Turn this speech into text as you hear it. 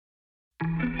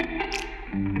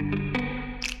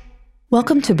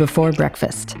Welcome to Before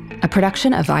Breakfast, a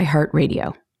production of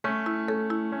iHeartRadio.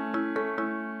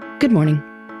 Good morning.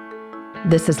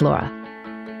 This is Laura.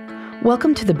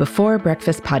 Welcome to the Before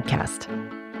Breakfast podcast.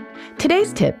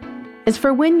 Today's tip is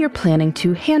for when you're planning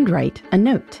to handwrite a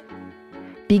note.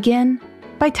 Begin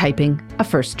by typing a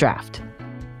first draft.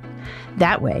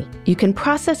 That way, you can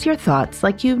process your thoughts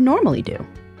like you normally do,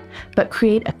 but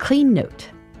create a clean note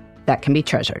that can be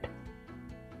treasured.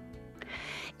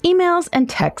 Emails and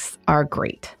texts are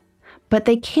great, but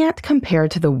they can't compare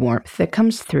to the warmth that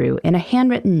comes through in a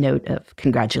handwritten note of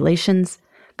congratulations,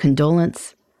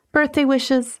 condolence, birthday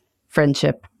wishes,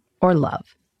 friendship, or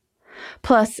love.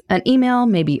 Plus, an email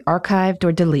may be archived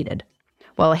or deleted,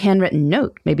 while a handwritten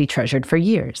note may be treasured for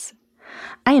years.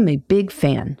 I am a big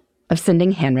fan of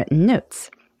sending handwritten notes.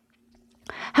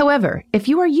 However, if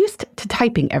you are used to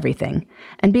typing everything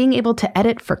and being able to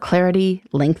edit for clarity,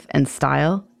 length, and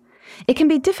style, it can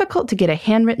be difficult to get a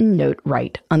handwritten note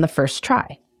right on the first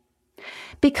try.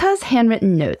 Because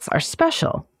handwritten notes are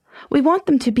special, we want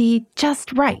them to be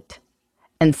just right.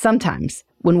 And sometimes,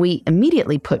 when we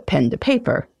immediately put pen to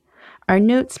paper, our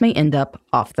notes may end up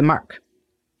off the mark.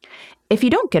 If you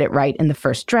don't get it right in the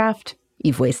first draft,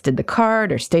 you've wasted the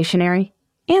card or stationery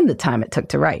and the time it took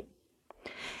to write.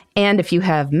 And if you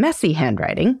have messy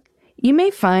handwriting, you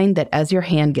may find that as your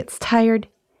hand gets tired,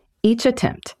 each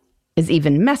attempt is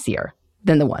even messier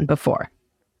than the one before.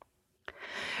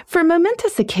 For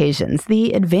momentous occasions,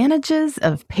 the advantages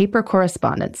of paper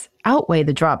correspondence outweigh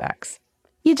the drawbacks.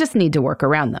 You just need to work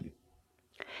around them.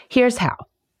 Here's how.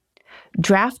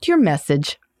 Draft your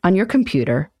message on your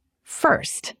computer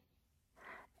first.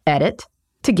 Edit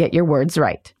to get your words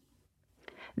right.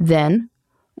 Then,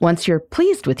 once you're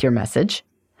pleased with your message,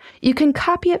 you can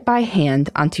copy it by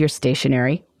hand onto your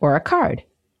stationery or a card.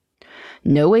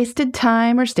 No wasted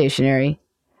time or stationery.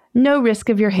 No risk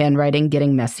of your handwriting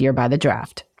getting messier by the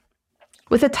draft.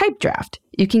 With a typed draft,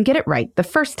 you can get it right the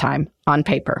first time on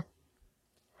paper.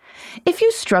 If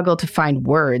you struggle to find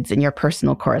words in your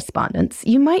personal correspondence,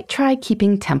 you might try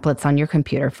keeping templates on your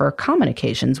computer for common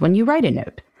occasions when you write a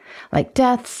note, like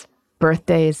deaths,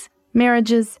 birthdays,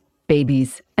 marriages,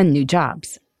 babies, and new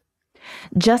jobs.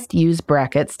 Just use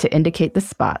brackets to indicate the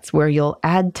spots where you'll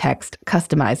add text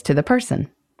customized to the person.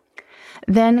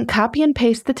 Then copy and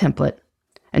paste the template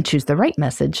and choose the right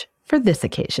message for this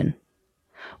occasion.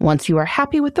 Once you are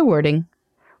happy with the wording,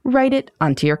 write it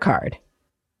onto your card.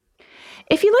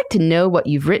 If you'd like to know what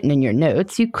you've written in your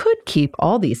notes, you could keep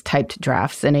all these typed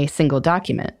drafts in a single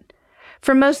document.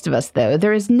 For most of us, though,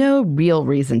 there is no real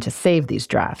reason to save these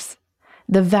drafts.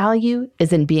 The value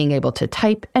is in being able to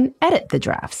type and edit the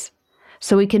drafts,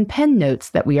 so we can pen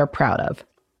notes that we are proud of,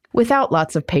 without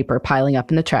lots of paper piling up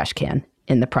in the trash can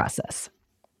in the process.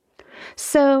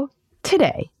 So,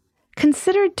 today,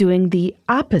 consider doing the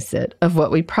opposite of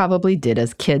what we probably did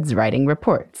as kids writing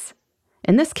reports.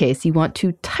 In this case, you want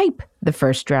to type the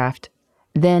first draft,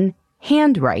 then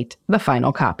handwrite the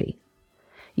final copy.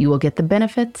 You will get the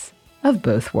benefits of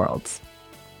both worlds.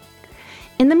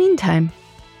 In the meantime,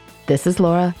 this is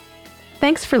Laura.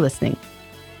 Thanks for listening,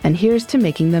 and here's to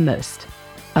making the most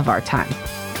of our time.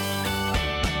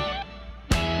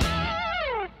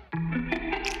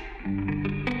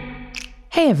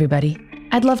 Hey everybody,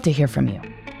 I'd love to hear from you.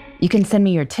 You can send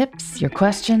me your tips, your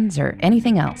questions, or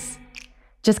anything else.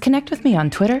 Just connect with me on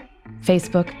Twitter,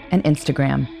 Facebook, and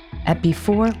Instagram at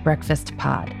Before Breakfast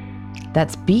Pod.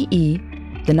 That's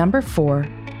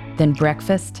BE4, then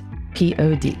Breakfast,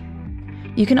 POD.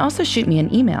 You can also shoot me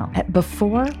an email at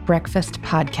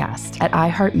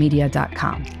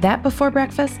beforebreakfastpodcast@iheartmedia.com. That Before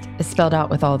Breakfast is spelled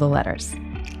out with all the letters.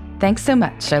 Thanks so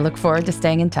much. I look forward to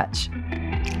staying in touch.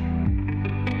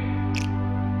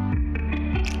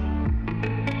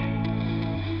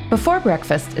 Before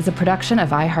Breakfast is a production of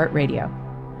iHeartRadio.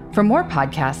 For more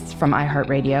podcasts from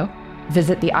iHeartRadio,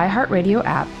 visit the iHeartRadio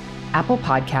app, Apple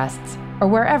Podcasts, or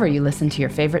wherever you listen to your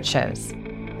favorite shows.